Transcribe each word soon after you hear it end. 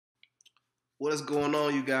What is going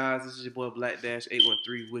on, you guys? This is your boy Black Dash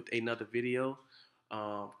 813 with another video.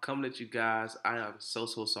 Coming at you guys. I am so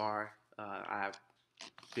sorry. I've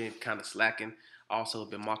been kind of slacking. Also,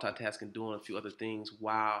 been multitasking, doing a few other things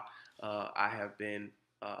while I have been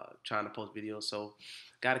trying to post videos. So,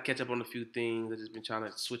 got to catch up on a few things. I've just been trying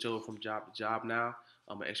to switch over from job to job now.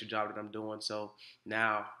 An extra job that I'm doing. So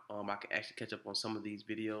now I can actually catch up on some of these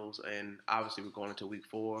videos. And obviously, we're going into week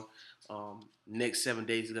 4. Next 7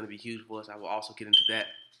 days is going to be huge for us. I will also get into that.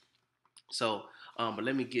 So, but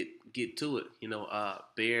let me get to it.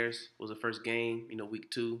 Bears was the first game.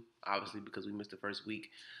 Week 2, obviously because we missed the first week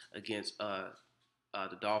against the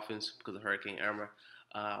Dolphins because of Hurricane Irma.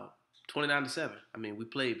 29-7. I mean, we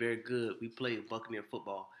played very good. We played Buccaneer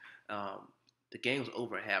football. The game was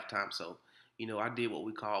over at halftime, so I did what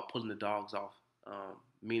we call pulling the dogs off,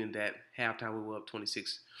 meaning that halftime we were up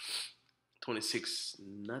 26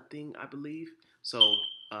 nothing, I believe. So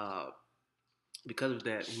because of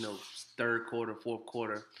that, third quarter, fourth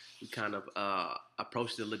quarter, we kind of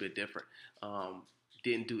approached it a little bit different.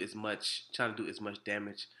 Didn't do as much, trying to do as much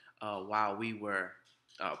damage while we were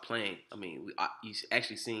playing. I mean, you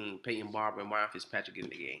actually seen Peyton Barber and Ryan Fitzpatrick get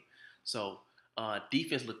in the game. So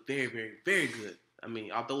defense looked very, very, very good. I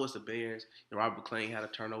mean, although it's the Bears, Robert McClain had a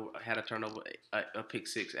turnover, a pick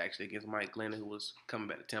six actually against Mike Glennon, who was coming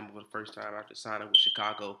back to Tampa for the first time after signing with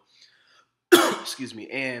Chicago. Excuse me.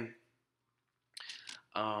 And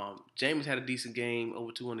James had a decent game,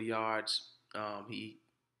 over 200 yards. He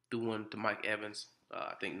threw one to Mike Evans.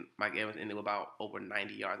 I think Mike Evans ended with about over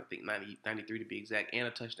 90 yards. I think 93 to be exact, and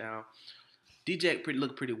a touchdown. DJ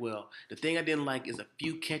looked pretty well. The thing I didn't like is a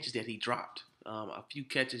few catches that he dropped. A few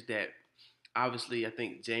catches that obviously I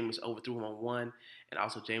think James overthrew him on one, and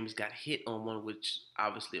also James got hit on one, which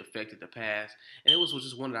obviously affected the pass. And it was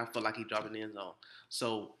just one that I felt like he dropped in the end zone.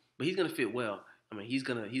 So, but he's gonna fit well. I mean, he's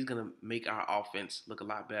gonna make our offense look a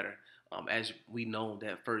lot better. As we know,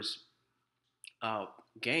 that first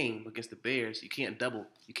game against the Bears, you cannot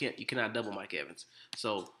double Mike Evans.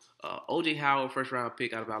 So OJ Howard, first round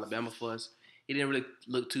pick out of Alabama for us. He didn't really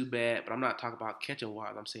look too bad, but I'm not talking about catching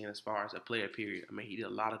wise. I'm saying as far as a player, period. I mean, he did a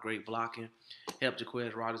lot of great blocking, helped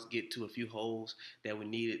Jaquez Rodgers get to a few holes that we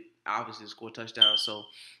needed, obviously, to score touchdowns. So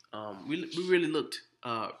we really looked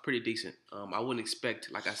pretty decent. I wouldn't expect,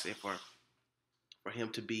 like I said, for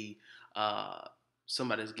him to be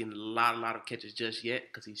somebody that's getting a lot of catches just yet,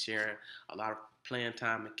 because he's sharing a lot of playing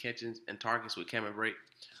time and catches and targets with Cameron Brate.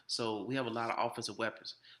 So we have a lot of offensive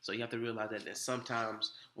weapons. So you have to realize that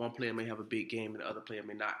sometimes one player may have a big game and the other player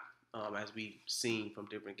may not, as we've seen from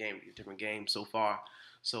different games so far.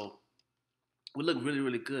 So we look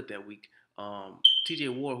really good that week. T.J.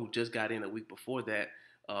 Ward, who just got in a week before that,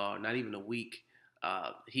 not even a week,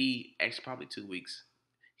 he actually probably 2 weeks.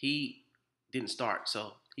 He didn't start,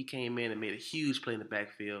 so he came in and made a huge play in the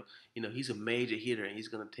backfield. He's a major hitter, and he's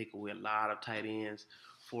going to take away a lot of tight ends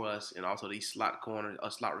for us, and also these slot corners or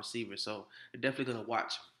slot receivers. So they're definitely going to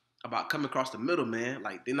watch about coming across the middle, man.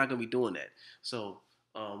 Like, they're not going to be doing that. So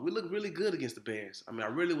we look really good against the Bears. I mean, I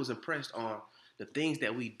really was impressed on the things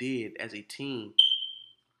that we did as a team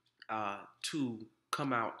to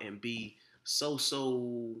come out and be so,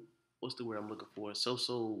 what's the word I'm looking for?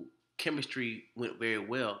 So chemistry went very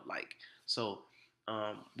well. Like, so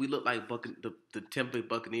we look like the Tampa Bay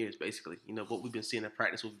Buccaneers, basically. What we've been seeing in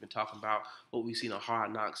practice, what we've been talking about, what we've seen on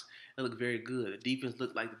Hard Knocks. It looked very good. The defense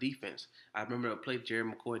looked like the defense. I remember a play Jerry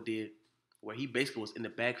McCoy did where he basically was in the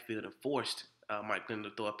backfield and forced Mike Glennon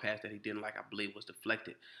to throw a pass that he didn't like, I believe was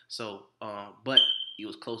deflected. So, but he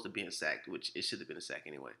was close to being sacked, which it should have been a sack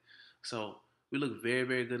anyway. So we looked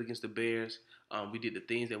very good against the Bears. We did the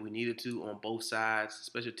things that we needed to on both sides.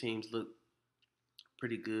 Special teams looked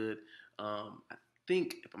pretty good. I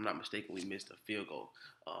think, if I'm not mistaken, we missed a field goal.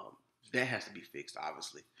 That has to be fixed,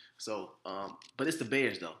 obviously. So, but it's the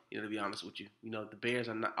Bears, though. To be honest with you, the Bears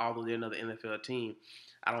are not. Although they're another NFL team,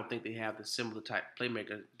 I don't think they have the similar type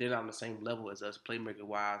playmaker. They're not on the same level as us, playmaker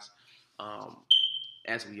wise,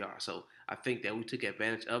 as we are. So I think that we took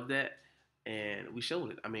advantage of that, and we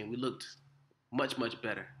showed it. I mean, we looked much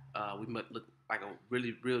better. We looked like a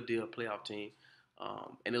really real deal playoff team.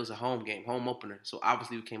 And it was a home game, home opener. So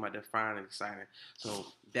obviously we came out there fine and excited. So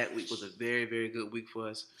that week was a very good week for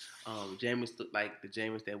us. Jameis looked like the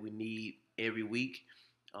Jameis that we need every week.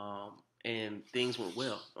 And things went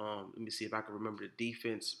well. Let me see if I can remember the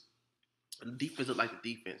defense. The defense looked like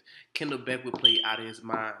the defense. Kendall Beckwith played out of his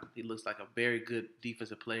mind. He looks like a very good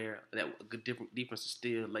defensive player. That a good different defensive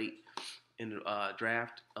still late in the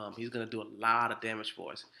draft. He's going to do a lot of damage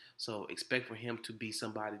for us. So expect for him to be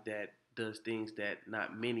somebody that does things that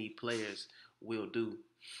not many players will do.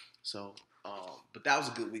 So But that was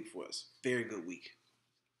a good week for us. Very good week.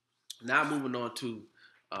 Now moving on to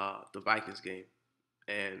the Vikings game,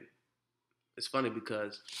 and it's funny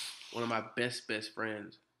because one of my best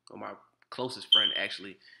friends, or my closest friend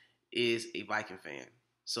actually, is a Viking fan.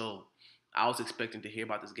 So I was expecting to hear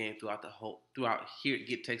about this game throughout here,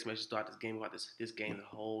 get text messages throughout this game about this game the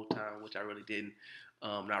whole time, which I really didn't.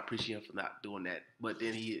 And I appreciate him for not doing that. But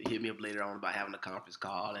then he hit me up later on about having a conference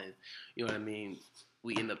call, and you know what I mean.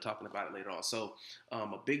 We end up talking about it later on. So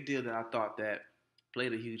a big deal that I thought that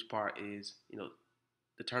played a huge part is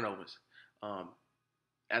the turnovers. Um,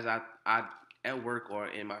 as I at work or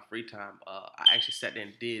in my free time, I actually sat there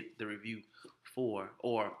and did the review for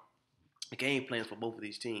or game plans for both of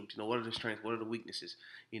these teams. What are the strengths? What are the weaknesses?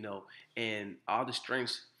 And all the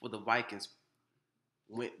strengths for the Vikings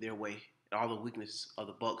went their way, and all the weaknesses of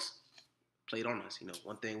the Bucs played on us.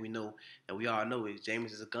 One thing we know and we all know is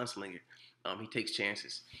Jameis is a gunslinger. He takes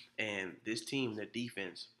chances, and this team, their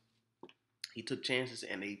defense, he took chances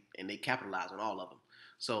and they capitalized on all of them.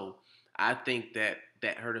 So I think that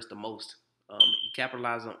hurt us the most. He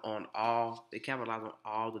capitalized on all. They capitalized on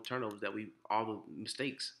all the turnovers all the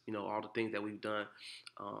mistakes. All the things that we've done,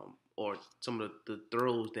 or some of the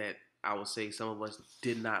throws that I would say some of us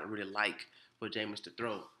did not really like for Jameis to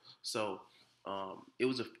throw. So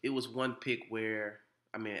it was one pick where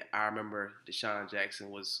I remember Deshaun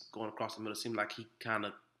Jackson was going across the middle. It seemed like he kind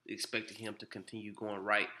of expected him to continue going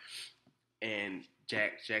right, and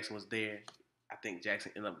Jackson was there. I think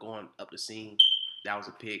Jackson ended up going up the seam. That was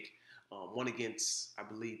a pick. One against, I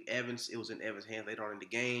believe, Evans. It was in Evans' hands later on in the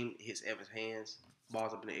game. It hits Evans' hands.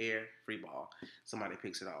 Ball's up in the air. Free ball. Somebody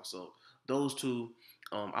picks it off. So those two,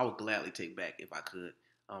 I would gladly take back if I could.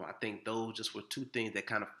 I think those just were two things that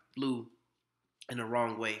kind of flew in the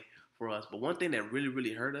wrong way for us. But one thing that really,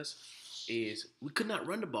 really hurt us is we could not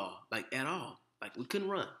run the ball, like, at all. Like, we couldn't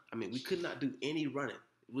run. We could not do any running.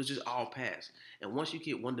 It was just all pass. And once you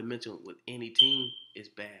get one dimension with any team, it's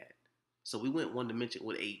bad. So we went one dimension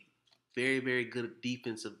with a very, very good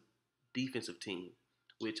defensive team,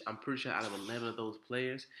 which I'm pretty sure out of 11 of those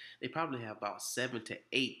players, they probably have about 7 to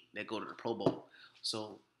 8 that go to the Pro Bowl.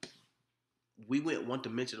 So we went one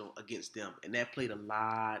dimensional against them, and that played a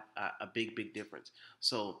big, big difference.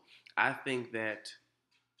 So I think that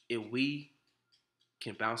if we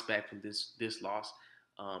can bounce back from this loss,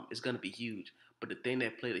 it's going to be huge. But the thing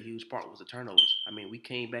that played a huge part was the turnovers. We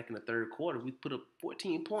came back in the third quarter. We put up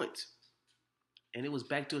 14 points, and it was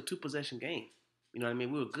back to a two-possession game. You know what I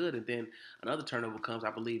mean? We were good, and then another turnover comes.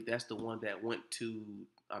 I believe that's the one that went to.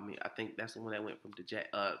 I think that's the one that went from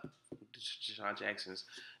Deshaun Jackson's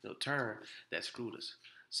turn that screwed us.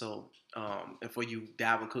 So, and for you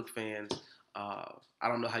Dalvin Cook fans, I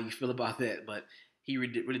don't know how you feel about that, but he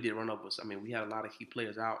really did run over us. We had a lot of key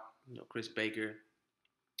players out. Chris Baker,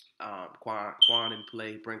 Quan didn't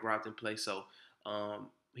play, Brent Grimes didn't play, so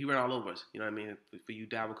he ran all over us. You know what I mean? For you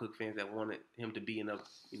Dalvin Cook fans that wanted him to be in a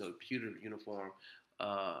pewter uniform,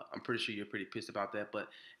 I'm pretty sure you're pretty pissed about that. But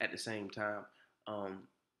at the same time,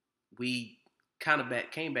 we kind of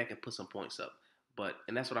came back and put some points up.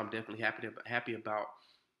 And that's what I'm definitely happy about.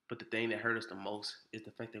 But the thing that hurt us the most is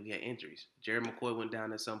the fact that we had injuries. Jerry McCoy went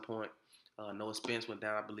down at some point. Noah Spence went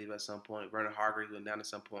down, I believe, at some point. Vernon Hargreaves went down at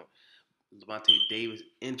some point. Levante Davis'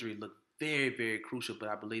 injury looked very, very crucial, but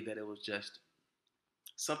I believe that it was just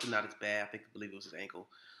something not as bad. I believe it was his ankle.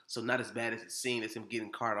 So not as bad as it seemed as him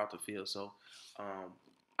getting carted off the field. So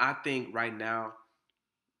I think right now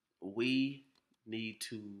we need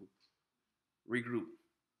to regroup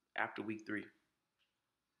after week 3.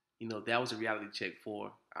 That was a reality check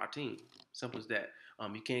for our team. Simple as that.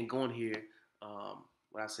 You can't go in here.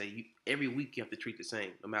 What I say, every week you have to treat the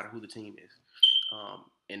same, no matter who the team is,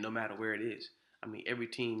 and no matter where it is. Every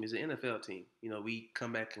team is an NFL team. We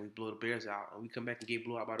come back and we blow the Bears out, and we come back and get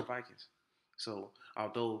blown out by the Vikings. So,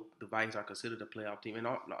 although the Vikings are considered a playoff team, and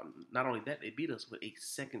not only that, they beat us with a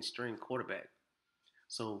second-string quarterback.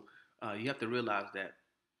 So, you have to realize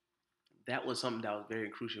that was something that was very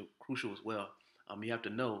crucial as well. You have to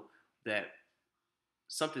know that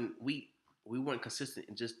something we weren't consistent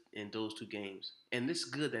in those 2 games, and it's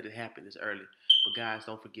good that it happened this early. But guys,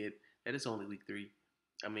 don't forget that it's only week 3.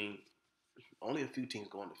 Only a few teams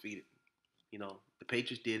go undefeated. The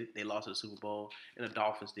Patriots did it; they lost to the Super Bowl, and the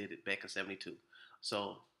Dolphins did it back in '72.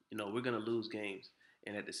 So we're gonna lose games,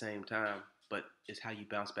 and at the same time, but it's how you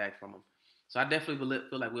bounce back from them. So I definitely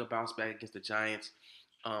feel like we'll bounce back against the Giants.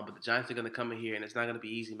 But the Giants are going to come in here, and it's not going to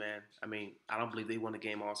be easy, man. I don't believe they won a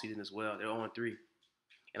game all season as well. They're 0-3.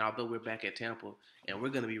 And although we're back at Tampa, and we're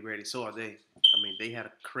going to be ready, so are they. They had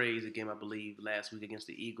a crazy game, I believe, last week against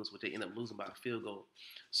the Eagles, which they ended up losing by a field goal.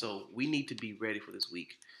 So we need to be ready for this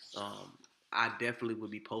week. I definitely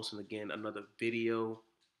would be posting again another video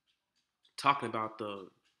talking about the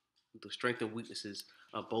strengths and weaknesses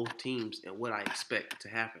of both teams and what I expect to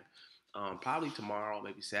happen. Probably tomorrow,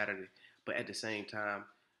 maybe Saturday. But at the same time,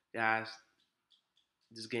 guys,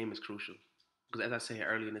 this game is crucial because as I said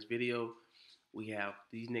earlier in this video, we have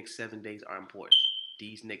these next 7 days are important.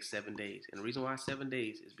 These next 7 days, and the reason why 7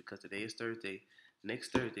 days is because today is Thursday.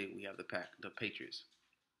 Next Thursday we have the Patriots.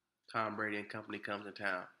 Tom Brady and company comes in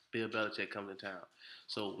town. Bill Belichick comes in town.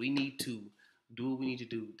 So we need to do what we need to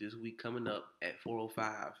do this week coming up at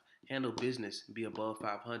 4:05. Handle business, be above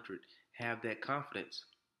 500, have that confidence,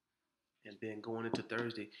 and then going into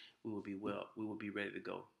Thursday, we will be well. We will be ready to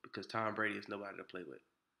go because Tom Brady is nobody to play with.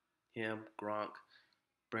 Him, Gronk,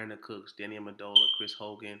 Brandon Cooks, Danny Amendola, Chris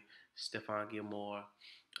Hogan, Stephon Gilmore,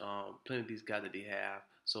 plenty of these guys that they have.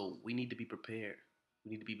 So we need to be prepared.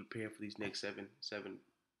 We need to be prepared for these next 7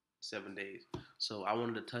 days. So I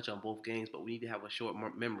wanted to touch on both games, but we need to have a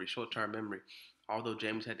short-term memory. Although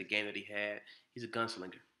James had the game that he had, he's a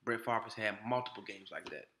gunslinger. Brett Favre has had multiple games like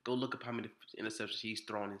that. Go look up how many interceptions he's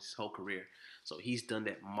thrown in his whole career. So he's done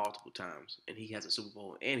that multiple times, and he has a Super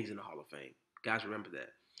Bowl, and he's in the Hall of Fame. Guys, remember that.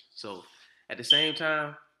 So at the same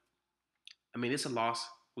time, I mean, it's a loss.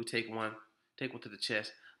 We take one to the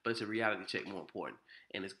chest, but it's a reality check more important.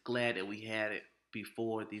 And it's glad that we had it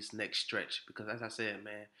before this next stretch because, as I said,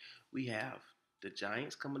 man, we have the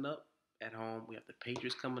Giants coming up at home. We have the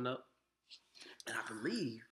Patriots coming up, and I believe